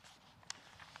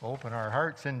Open our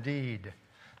hearts indeed.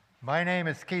 My name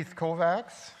is Keith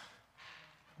Kovacs.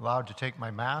 Allowed to take my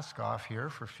mask off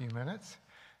here for a few minutes.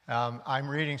 I'm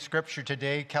reading scripture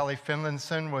today. Kelly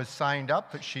Finlinson was signed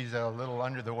up, but she's a little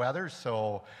under the weather,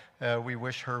 so we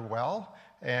wish her well.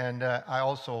 And I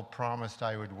also promised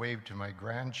I would wave to my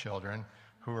grandchildren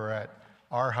who are at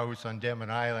our house on Denman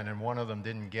Island, and one of them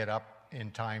didn't get up in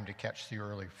time to catch the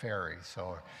early ferry.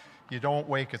 So you don't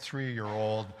wake a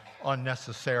 3-year-old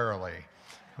unnecessarily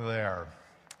there.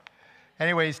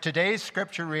 Anyways, today's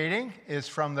scripture reading is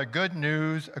from the Good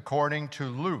News according to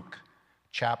Luke,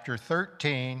 chapter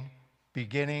 13,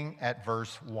 beginning at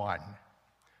verse 1.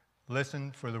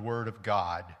 Listen for the word of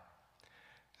God.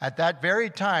 At that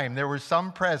very time, there were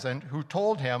some present who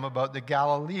told him about the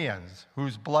Galileans,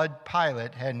 whose blood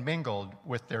Pilate had mingled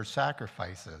with their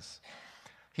sacrifices.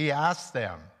 He asked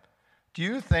them, "Do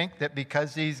you think that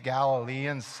because these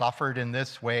Galileans suffered in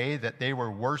this way, that they were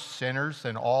worse sinners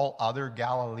than all other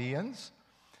Galileans?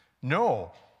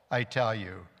 No, I tell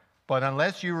you, but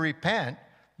unless you repent,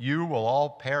 you will all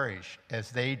perish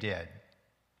as they did.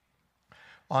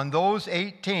 On those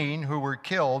 18 who were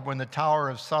killed when the Tower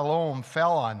of Siloam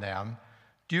fell on them,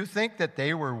 do you think that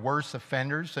they were worse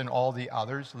offenders than all the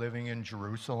others living in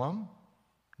Jerusalem?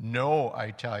 No,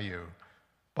 I tell you,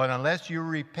 but unless you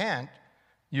repent,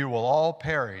 you will all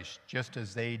perish just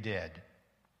as they did."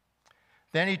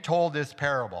 Then he told this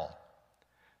parable.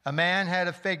 A man had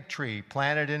a fig tree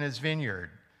planted in his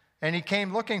vineyard, and he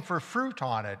came looking for fruit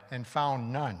on it and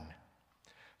found none.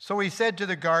 So he said to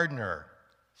the gardener,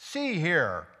 "See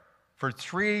here, for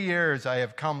 3 years I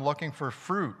have come looking for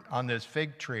fruit on this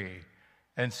fig tree,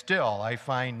 and still I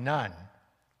find none.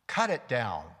 Cut it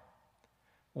down.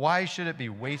 Why should it be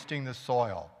wasting the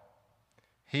soil?"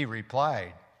 He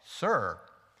replied, "Sir,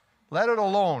 let it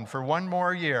alone for 1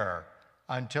 more year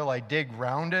until I dig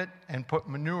round it and put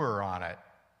manure on it.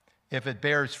 If it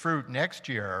bears fruit next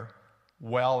year,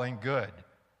 well and good.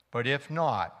 But if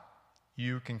not,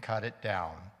 you can cut it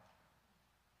down."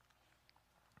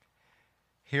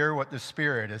 Hear what the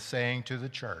Spirit is saying to the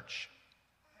church.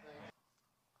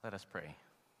 Let us pray.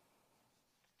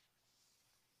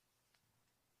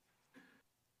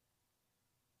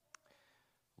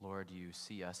 Lord, you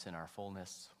see us in our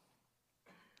fullness.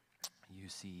 You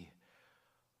see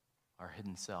our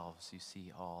hidden selves. You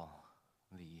see all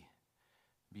the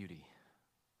beauty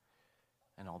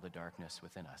and all the darkness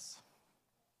within us.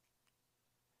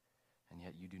 And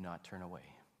yet you do not turn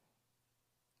away.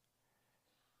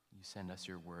 You send us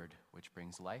your word, which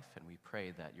brings life, and we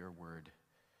pray that your word,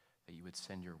 that you would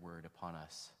send your word upon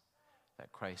us,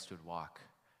 that Christ would walk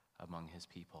among his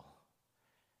people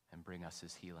and bring us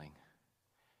his healing,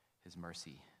 his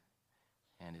mercy,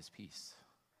 and his peace.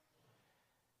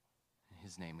 In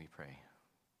his name we pray.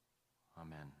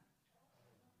 Amen.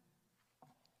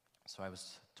 So I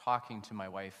was talking to my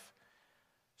wife,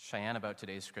 Cheyenne, about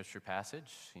today's scripture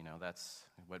passage. You know, that's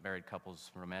what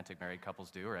romantic married couples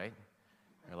do, right?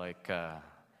 They're like,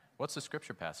 what's the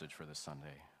scripture passage for this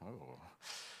Sunday? Oh,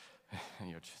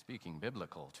 you're speaking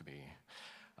biblical to me.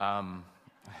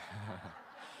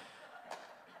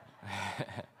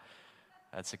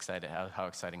 That's exciting, how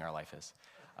exciting our life is.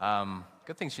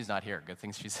 Good thing she's not here. Good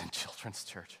thing she's in children's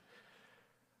church.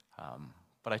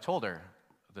 But I told her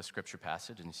the scripture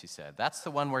passage, and she said, "That's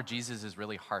the one where Jesus is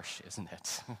really harsh, isn't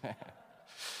it?"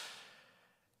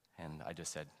 And I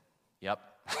just said, "Yep."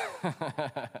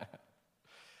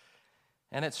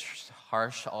 And it's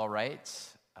harsh, all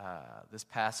right. This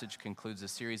passage concludes a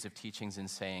series of teachings and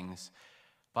sayings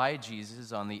by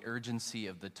Jesus on the urgency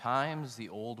of the times. The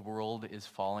old world is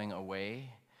falling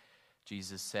away,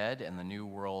 Jesus said, and the new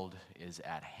world is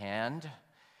at hand.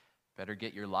 Better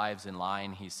get your lives in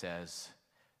line, he says,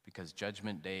 because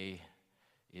Judgment Day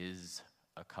is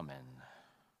a-comin'.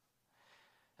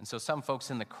 And so some folks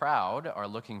in the crowd are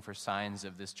looking for signs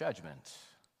of this judgment.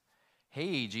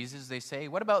 "Hey, Jesus," they say,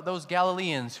 "what about those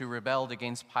Galileans who rebelled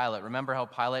against Pilate? Remember how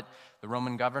Pilate, the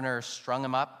Roman governor, strung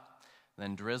them up,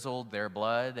 then drizzled their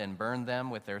blood and burned them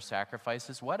with their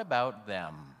sacrifices? What about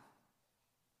them?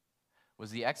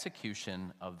 Was the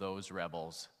execution of those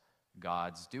rebels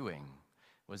God's doing?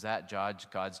 Was that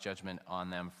God's judgment on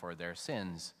them for their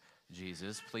sins?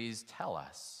 Jesus, please tell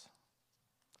us."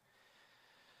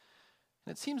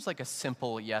 It seems like a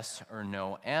simple yes or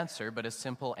no answer, but a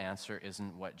simple answer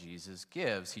isn't what Jesus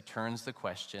gives. He turns the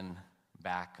question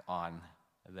back on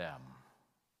them.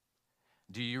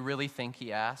 Do you really think,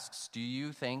 he asks, do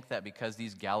you think that because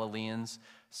these Galileans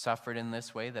suffered in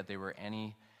this way that they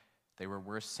were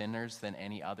worse sinners than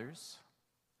any others?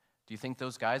 Do you think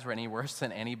those guys were any worse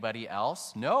than anybody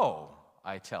else? No,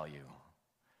 I tell you.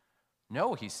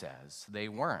 No, he says, they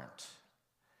weren't.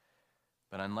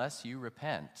 But unless you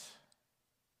repent,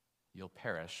 you'll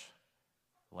perish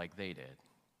like they did.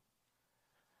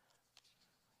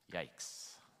 Yikes.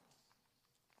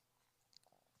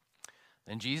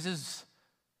 Then Jesus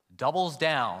doubles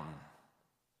down.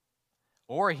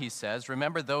 Or he says,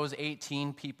 remember those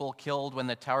 18 people killed when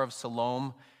the Tower of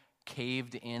Siloam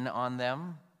caved in on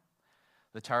them?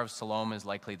 The Tower of Siloam is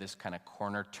likely this kind of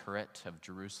corner turret of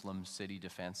Jerusalem's city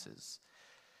defenses.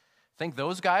 Think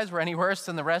those guys were any worse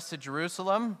than the rest of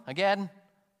Jerusalem? Again,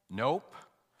 nope.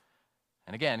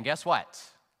 And again, guess what?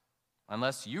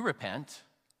 Unless you repent,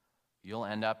 you'll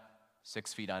end up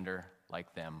 6 feet under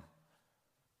like them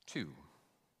too.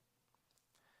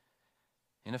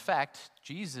 In effect,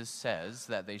 Jesus says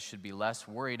that they should be less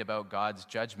worried about God's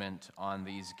judgment on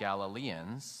these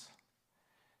Galileans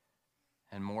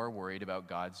and more worried about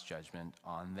God's judgment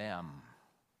on them.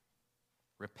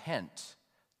 Repent,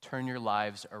 turn your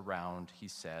lives around, he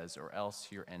says, or else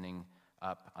you're ending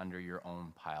up under your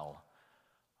own pile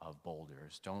of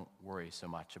boulders. Don't worry so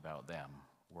much about them.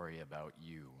 Worry about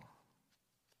you.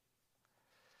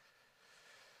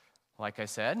 Like I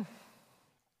said,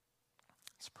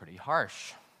 it's pretty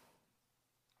harsh.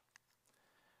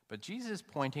 But Jesus is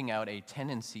pointing out a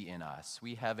tendency in us.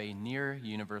 We have a near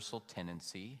universal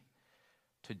tendency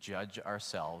to judge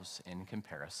ourselves in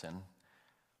comparison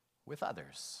with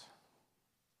others.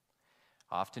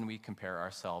 Often we compare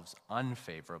ourselves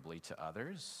unfavorably to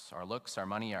others. Our looks, our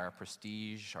money, our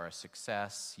prestige, our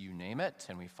success, you name it,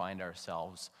 and we find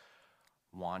ourselves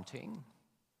wanting.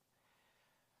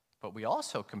 But we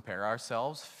also compare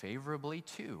ourselves favorably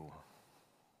too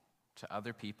to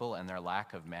other people and their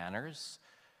lack of manners,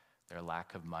 their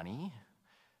lack of money,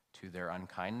 to their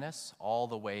unkindness, all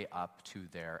the way up to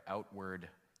their outward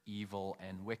evil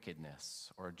and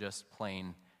wickedness, or just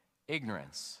plain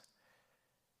ignorance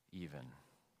even.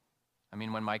 I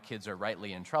mean, when my kids are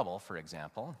rightly in trouble, for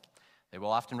example, they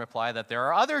will often reply that there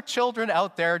are other children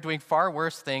out there doing far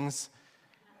worse things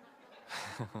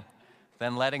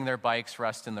than letting their bikes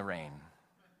rust in the rain.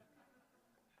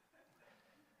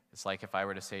 It's like if I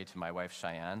were to say to my wife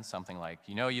Cheyenne something like,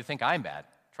 you think I'm bad.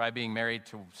 Try being married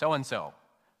to so-and-so.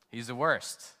 He's the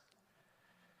worst.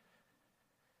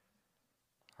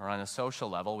 Or on a social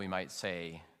level, we might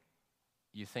say,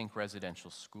 you think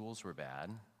residential schools were bad.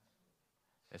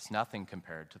 It's nothing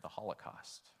compared to the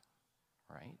Holocaust,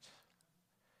 right?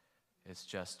 It's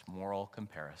just moral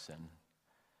comparison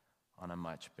on a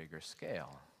much bigger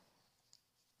scale.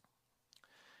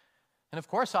 And of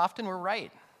course, often we're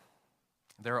right.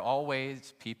 There are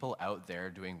always people out there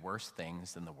doing worse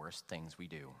things than the worst things we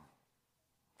do.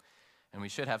 And we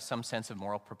should have some sense of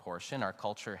moral proportion. Our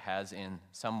culture has in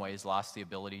some ways lost the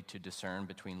ability to discern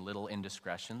between little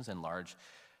indiscretions and large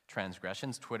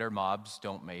transgressions. Twitter mobs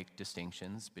don't make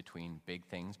distinctions between big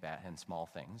things and small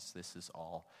things. This is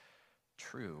all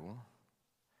true.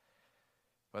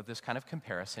 But this kind of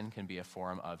comparison can be a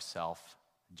form of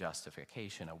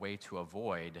self-justification, a way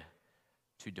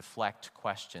to deflect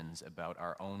questions about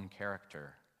our own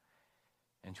character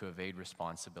and to evade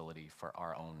responsibility for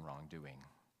our own wrongdoing.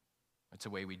 It's a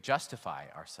way we justify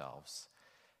ourselves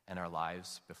and our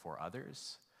lives before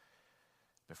others,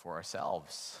 before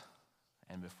ourselves,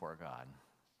 and before God,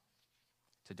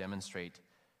 to demonstrate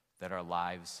that our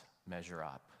lives measure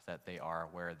up, that they are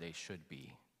where they should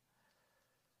be.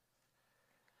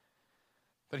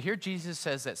 But here Jesus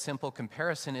says that simple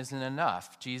comparison isn't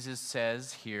enough. Jesus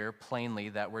says here plainly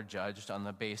that we're judged on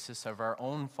the basis of our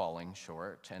own falling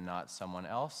short and not someone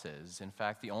else's. In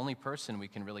fact, the only person we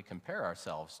can really compare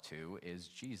ourselves to is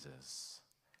Jesus.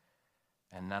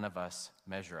 And none of us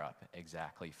measure up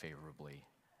exactly favorably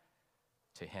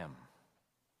to him.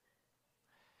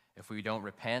 If we don't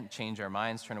repent, change our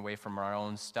minds, turn away from our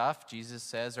own stuff, Jesus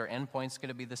says our endpoint's going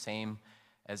to be the same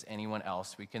as anyone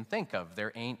else we can think of.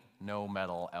 There ain't no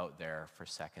medal out there for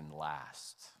second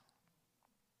last.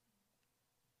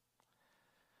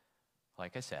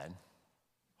 Like I said,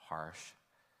 harsh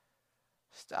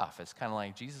stuff. It's kind of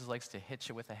like Jesus likes to hit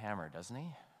you with a hammer, doesn't he?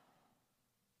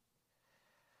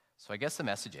 So I guess the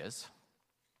message is,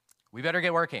 we better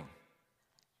get working,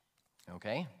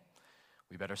 okay?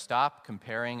 We better stop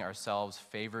comparing ourselves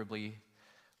favorably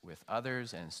with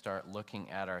others and start looking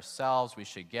at ourselves. We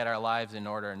should get our lives in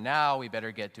order now. We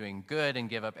better get doing good and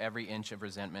give up every inch of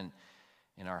resentment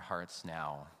in our hearts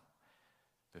now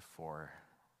before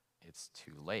it's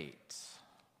too late.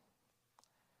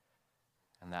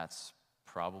 And that's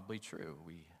probably true.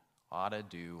 We ought to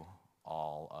do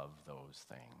all of those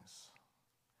things.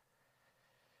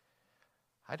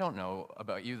 I don't know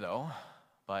about you, though,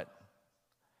 but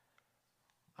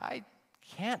I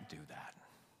can't do that.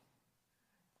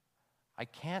 I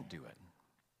can't do it.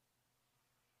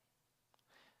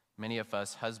 Many of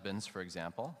us husbands, for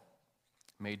example,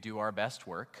 may do our best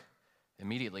work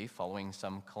immediately following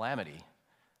some calamity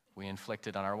we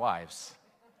inflicted on our wives.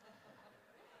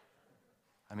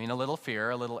 I mean, a little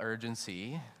fear, a little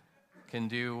urgency can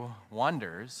do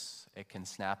wonders. It can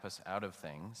snap us out of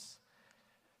things.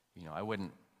 You know, I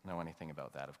wouldn't know anything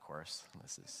about that, of course.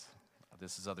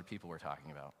 This is other people we're talking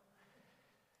about.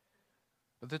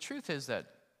 But the truth is that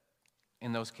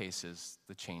in those cases,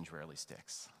 the change rarely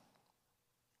sticks.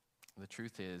 The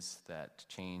truth is that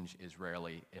change is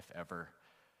rarely, if ever,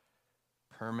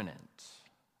 permanent.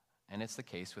 And it's the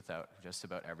case without just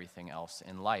about everything else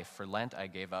in life. For Lent, I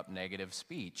gave up negative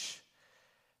speech,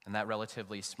 and that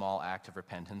relatively small act of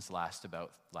repentance lasted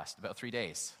about 3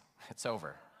 days. It's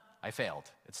over. I failed.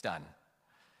 It's done.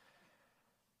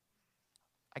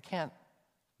 I can't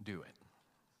do it.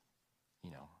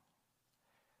 You know,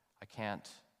 I can't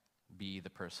be the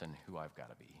person who I've got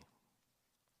to be.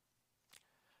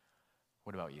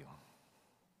 What about you?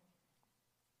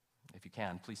 If you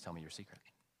can, please tell me your secret.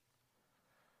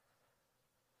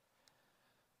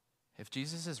 If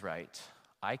Jesus is right,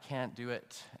 I can't do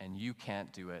it, and you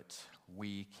can't do it,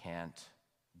 we can't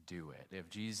do it. If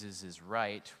Jesus is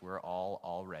right, we're all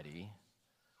already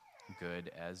good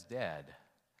as dead,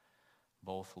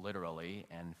 both literally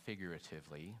and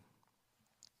figuratively.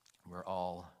 We're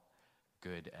all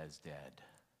good as dead.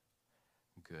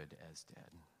 Good as dead.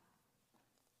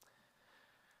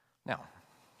 Now,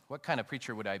 what kind of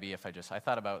preacher would I be if I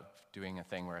thought about doing a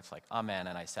thing where it's like, amen,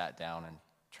 and I sat down and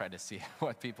tried to see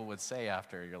what people would say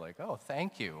after. You're like, oh,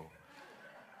 thank you.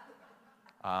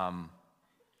 Now,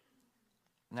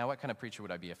 what kind of preacher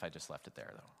would I be if I just left it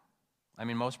there, though? I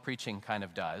mean, most preaching kind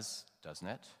of does, doesn't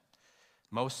it?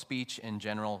 Most speech in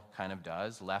general kind of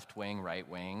does, left wing, right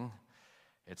wing.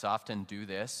 It's often do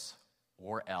this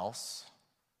or else.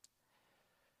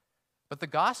 But the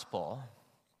gospel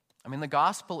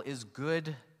is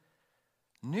good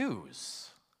news.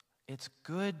 It's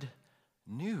good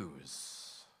news.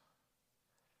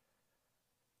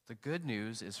 The good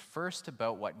news is first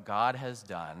about what God has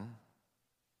done,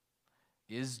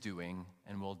 is doing,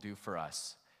 and will do for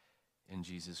us in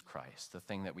Jesus Christ, the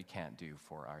thing that we can't do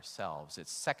for ourselves.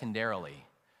 It's secondarily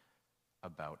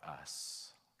about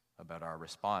us, about our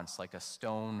response. Like a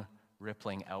stone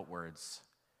rippling outwards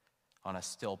on a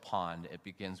still pond, it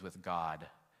begins with God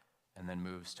and then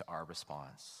moves to our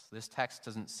response. This text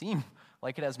doesn't seem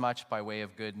like it has much by way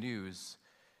of good news,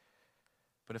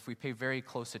 but if we pay very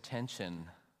close attention,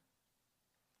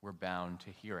 we're bound to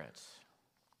hear it.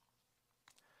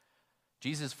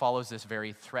 Jesus follows this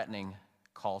very threatening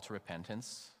call to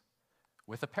repentance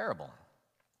with a parable.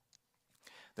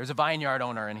 There's a vineyard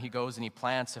owner, and he goes and he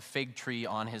plants a fig tree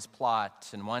on his plot,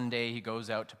 and one day he goes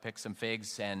out to pick some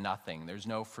figs, and nothing. There's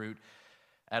no fruit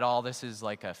at all. This is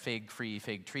like a fig-free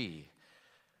fig tree.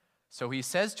 So he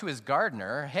says to his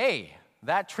gardener, hey,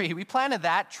 that tree, we planted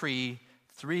that tree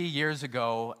 3 years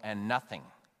ago, and nothing.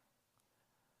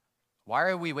 Why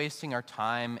are we wasting our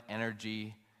time,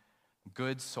 energy,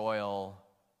 good soil?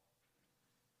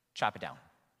 Chop it down.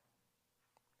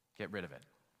 Get rid of it.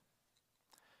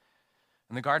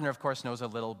 And the gardener, of course, knows a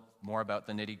little more about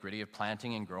the nitty-gritty of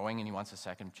planting and growing, and he wants a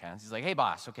second chance. He's like, hey,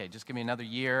 boss, okay, just give me another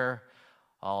year.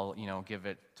 I'll, give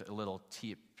it a little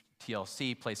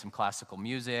TLC, play some classical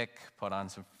music, put on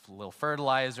some little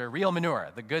fertilizer, real manure,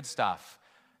 the good stuff,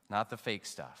 not the fake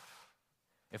stuff.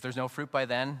 If there's no fruit by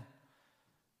then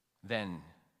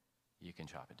you can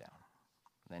chop it down.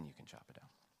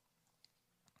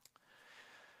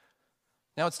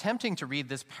 Now, it's tempting to read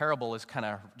this parable as kind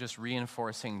of just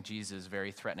reinforcing Jesus'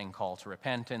 very threatening call to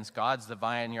repentance. God's the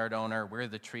vineyard owner. We're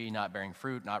the tree not bearing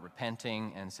fruit, not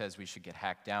repenting, and says we should get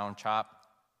hacked down, chopped.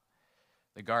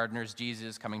 The gardener's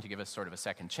Jesus coming to give us sort of a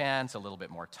second chance, a little bit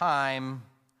more time.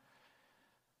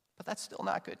 But that's still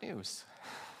not good news.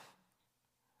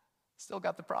 Still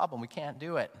got the problem. We can't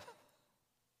do it.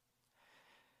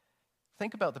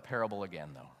 Think about the parable again,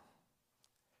 though.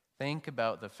 Think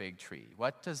about the fig tree.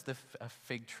 What does the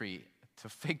fig tree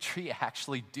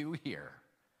actually do here?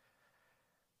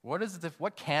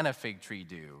 What can a fig tree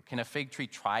do? Can a fig tree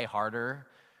try harder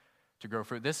to grow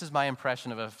fruit? This is my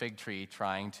impression of a fig tree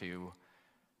trying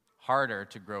harder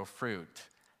to grow fruit.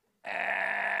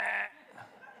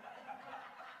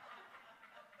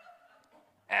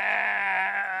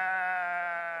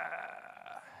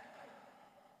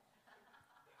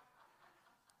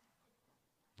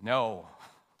 No.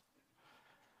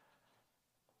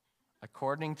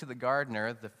 According to the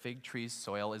gardener, the fig tree's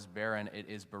soil is barren. It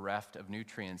is bereft of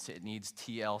nutrients. It needs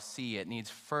TLC. It needs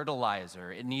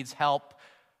fertilizer. It needs help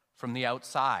from the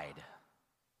outside.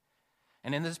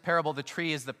 And in this parable, the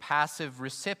tree is the passive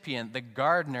recipient. The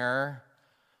gardener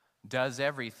does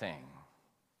everything.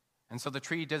 And so if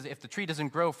the tree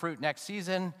doesn't grow fruit next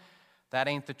season, that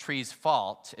ain't the tree's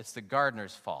fault. It's the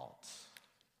gardener's fault.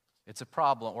 It's a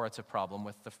problem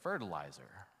with the fertilizer.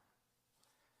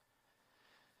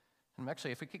 And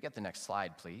actually, if we could get the next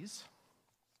slide, please.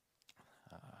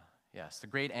 Yes, the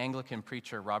great Anglican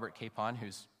preacher Robert Capon,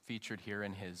 who's featured here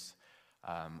in his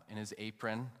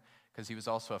apron, because he was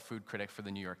also a food critic for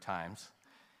the New York Times,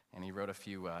 and he wrote a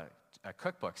few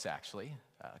cookbooks, actually.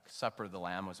 Supper of the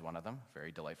Lamb was one of them,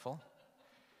 very delightful.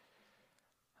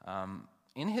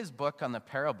 In his book on the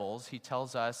parables, he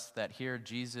tells us that here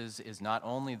Jesus is not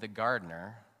only the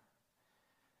gardener,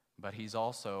 but he's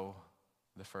also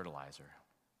the fertilizer.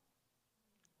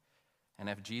 And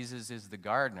if Jesus is the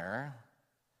gardener,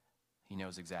 he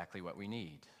knows exactly what we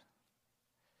need.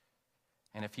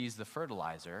 And if he's the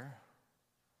fertilizer,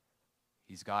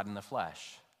 he's God in the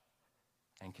flesh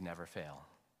and can never fail.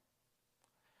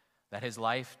 That his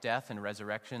life, death, and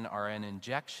resurrection are an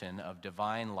injection of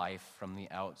divine life from the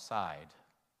outside.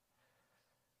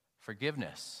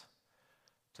 Forgiveness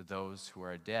to those who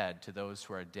are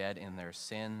dead in their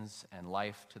sins, and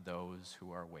life to those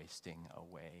who are wasting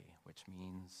away, which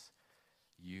means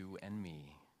you and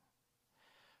me.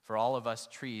 For all of us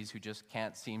trees who just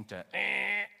can't seem to,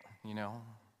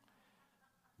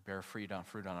 bear fruit on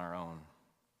our own.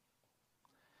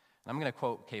 And I'm going to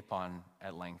quote Capon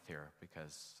at length here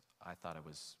because I thought it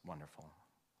was wonderful.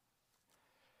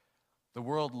 The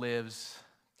world lives,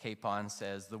 Capon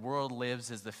says, the world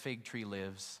lives as the fig tree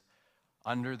lives,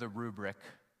 under the rubric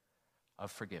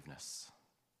of forgiveness.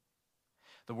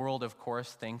 The world, of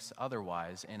course, thinks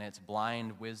otherwise. In its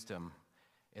blind wisdom,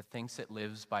 it thinks it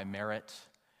lives by merit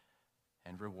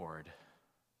and reward.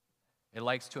 It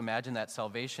likes to imagine that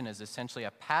salvation is essentially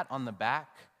a pat on the back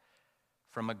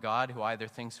from a God who either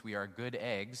thinks we are good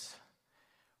eggs,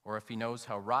 or if he knows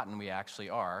how rotten we actually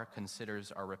are,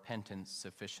 considers our repentance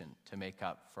sufficient to make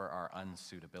up for our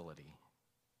unsuitability.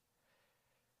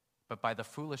 But by the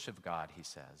foolish of God, he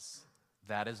says,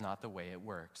 that is not the way it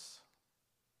works.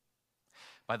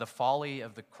 By the folly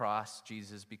of the cross,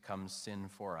 Jesus becomes sin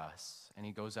for us, and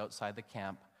he goes outside the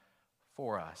camp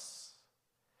for us.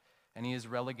 And he is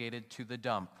relegated to the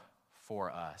dump for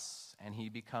us, and he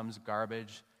becomes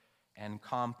garbage and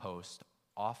compost,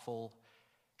 offal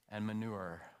and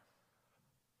manure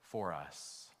for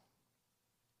us.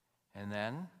 And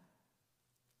then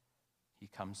he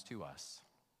comes to us.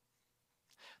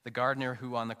 The gardener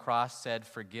who on the cross said,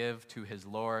 "Forgive" to his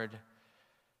Lord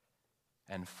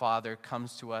and Father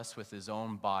comes to us with his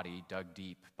own body dug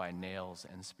deep by nails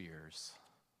and spears,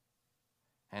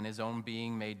 and his own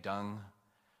being made dung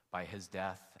by his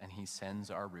death, and he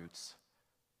sends our roots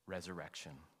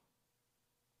resurrection.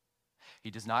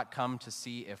 He does not come to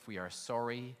see if we are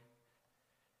sorry.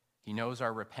 He knows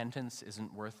our repentance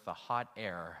isn't worth the hot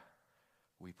air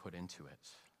we put into it.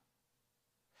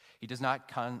 He does not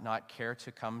care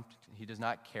to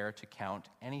count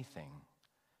anything.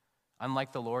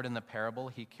 Unlike the Lord in the parable,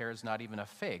 he cares not even a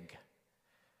fig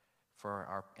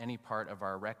for any part of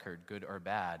our record, good or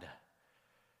bad.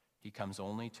 He comes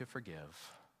only to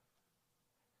forgive.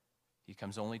 He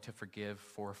comes only to forgive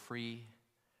for free,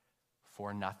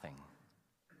 for nothing.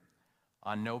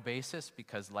 On no basis,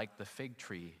 because like the fig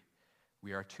tree,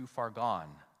 we are too far gone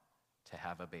to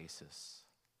have a basis.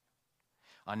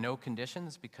 On no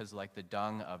conditions, because like the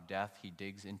dung of death he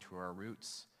digs into our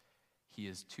roots, he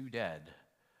is too dead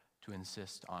to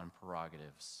insist on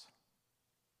prerogatives.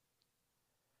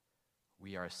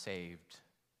 We are saved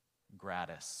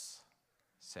gratis,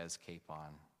 says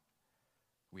Capon.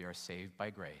 We are saved by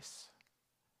grace.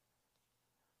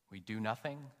 We do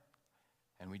nothing,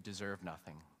 and we deserve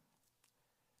nothing.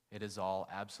 It is all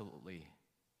absolutely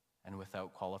and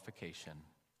without qualification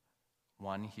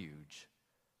one huge,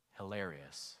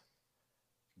 hilarious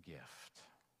gift.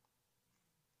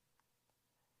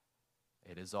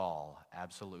 It is all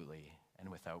absolutely and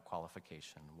without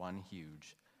qualification one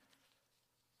huge,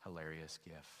 hilarious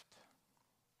gift.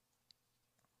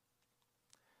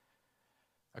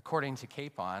 According to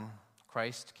Capon,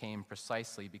 Christ came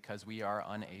precisely because we are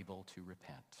unable to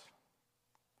repent.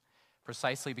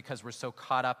 Precisely because we're so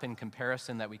caught up in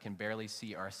comparison that we can barely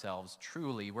see ourselves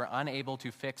truly. We're unable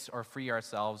to fix or free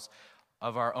ourselves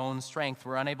of our own strength.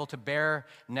 We're unable to bear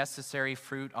necessary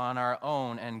fruit on our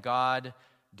own, and God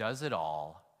does it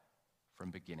all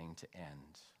from beginning to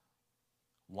end.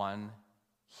 One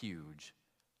huge,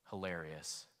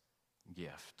 hilarious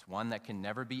gift. One that can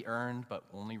never be earned, but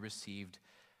only received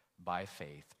by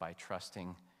faith, by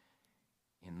trusting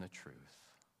in the truth.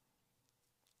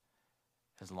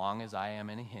 As long as I am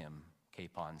in him,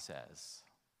 Capon says.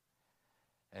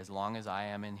 As long as I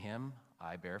am in him,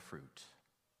 I bear fruit.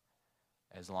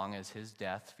 As long as his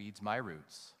death feeds my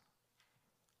roots,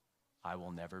 I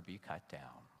will never be cut down.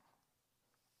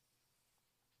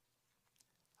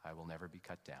 I will never be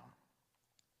cut down.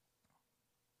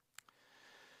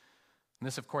 And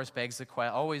this, of course,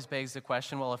 always begs the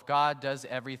question, well, if God does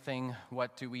everything,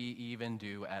 what do we even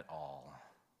do at all?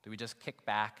 Do we just kick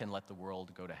back and let the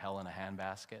world go to hell in a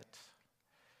handbasket?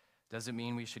 Does it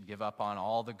mean we should give up on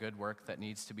all the good work that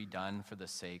needs to be done for the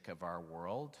sake of our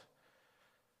world?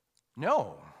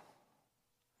 No.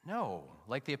 No.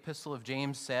 Like the Epistle of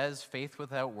James says, faith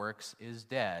without works is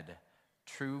dead.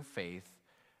 True faith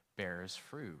bears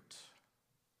fruit.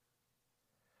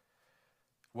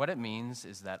 What it means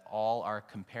is that all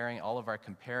of our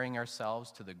comparing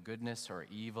ourselves to the goodness or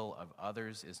evil of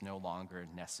others is no longer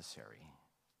necessary.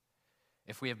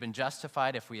 If we have been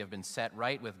justified, if we have been set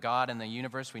right with God and the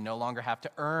universe, we no longer have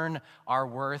to earn our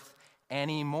worth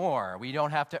anymore. We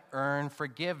don't have to earn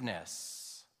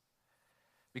forgiveness.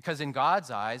 Because in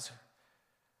God's eyes,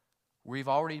 we've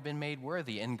already been made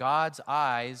worthy. In God's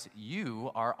eyes, you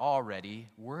are already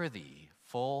worthy.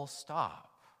 Full stop.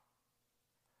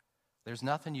 There's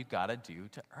nothing you got to do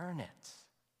to earn it.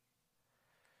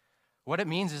 What it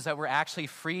means is that we're actually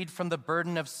freed from the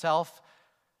burden of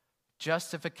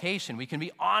self-justification. We can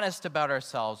be honest about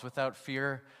ourselves without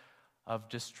fear of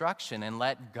destruction and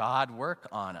let God work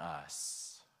on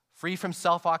us. Free from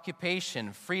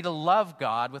self-occupation, free to love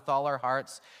God with all our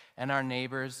hearts and our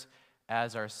neighbors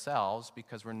as ourselves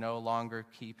because we're no longer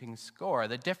keeping score.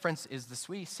 The difference is the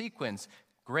sweet sequence.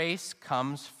 Grace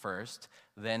comes first,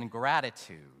 then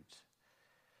gratitude.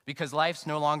 Because life's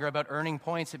no longer about earning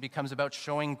points, it becomes about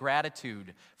showing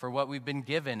gratitude for what we've been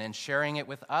given and sharing it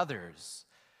with others.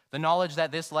 The knowledge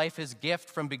that this life is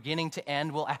gift from beginning to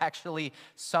end will actually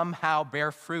somehow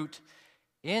bear fruit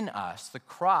in us. The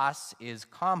cross is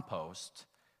compost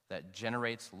that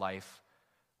generates life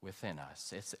within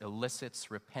us. It elicits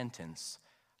repentance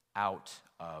out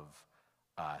of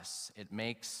us. It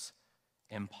makes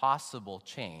impossible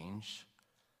change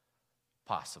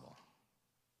possible.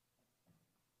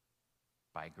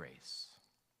 By grace.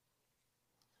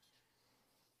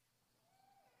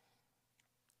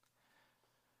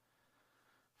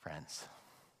 Friends,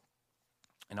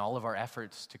 in all of our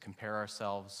efforts to compare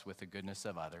ourselves with the goodness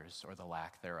of others or the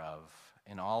lack thereof,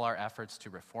 in all our efforts to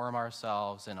reform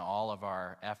ourselves, in all of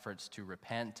our efforts to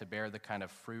repent, to bear the kind of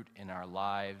fruit in our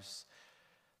lives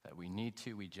that we need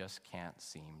to, we just can't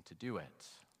seem to do it.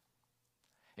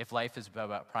 If life is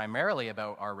primarily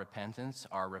about our repentance,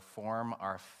 our reform,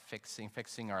 our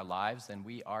fixing our lives, then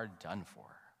we are done for.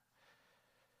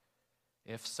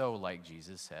 If so, like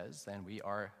Jesus says, then we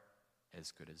are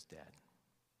as good as dead.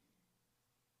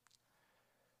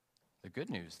 The good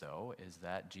news, though, is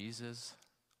that Jesus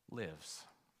lives.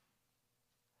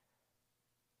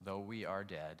 Though we are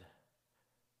dead,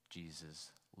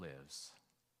 Jesus lives.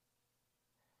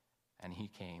 And he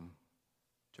came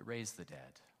to raise the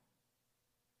dead.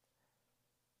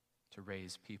 To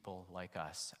raise people like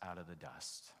us out of the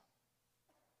dust.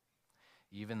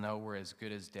 Even though we're as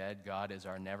good as dead, God is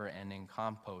our never-ending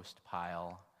compost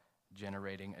pile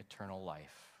generating eternal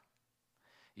life.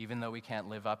 Even though we can't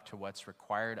live up to what's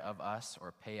required of us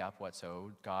or pay up what's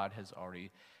owed, God has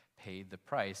already paid the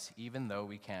price. Even though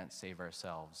we can't save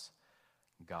ourselves,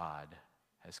 God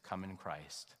has come in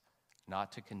Christ,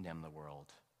 not to condemn the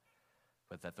world,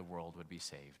 but that the world would be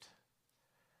saved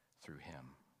through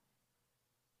him.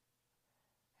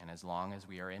 And as long as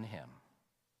we are in him,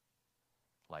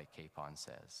 like Capon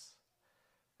says,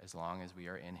 as long as we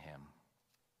are in him,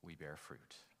 we bear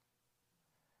fruit.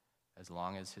 As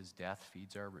long as his death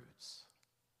feeds our roots,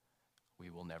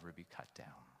 we will never be cut down.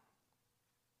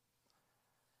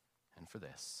 And for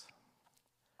this,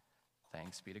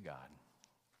 thanks be to God.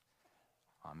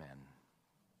 Amen.